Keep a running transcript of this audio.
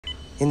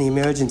In the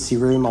emergency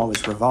room, I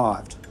was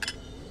revived,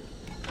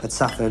 but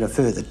suffered a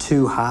further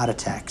 2 heart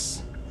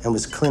attacks and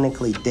was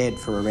clinically dead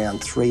for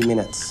around 3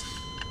 minutes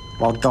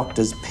while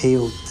doctors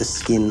peeled the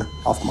skin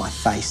off my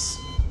face.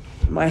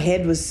 My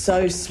head was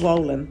so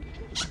swollen,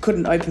 I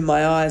couldn't open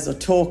my eyes or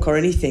talk or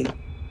anything.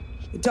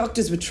 The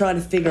doctors were trying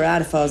to figure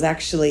out if I was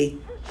actually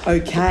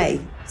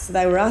okay, so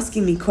they were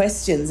asking me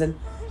questions and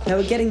they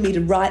were getting me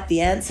to write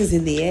the answers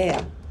in the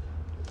air.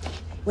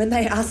 When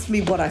they asked me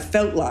what I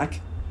felt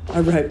like, I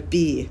wrote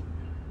beer.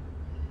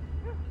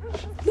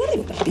 I'm not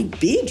even a big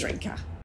beer drinker.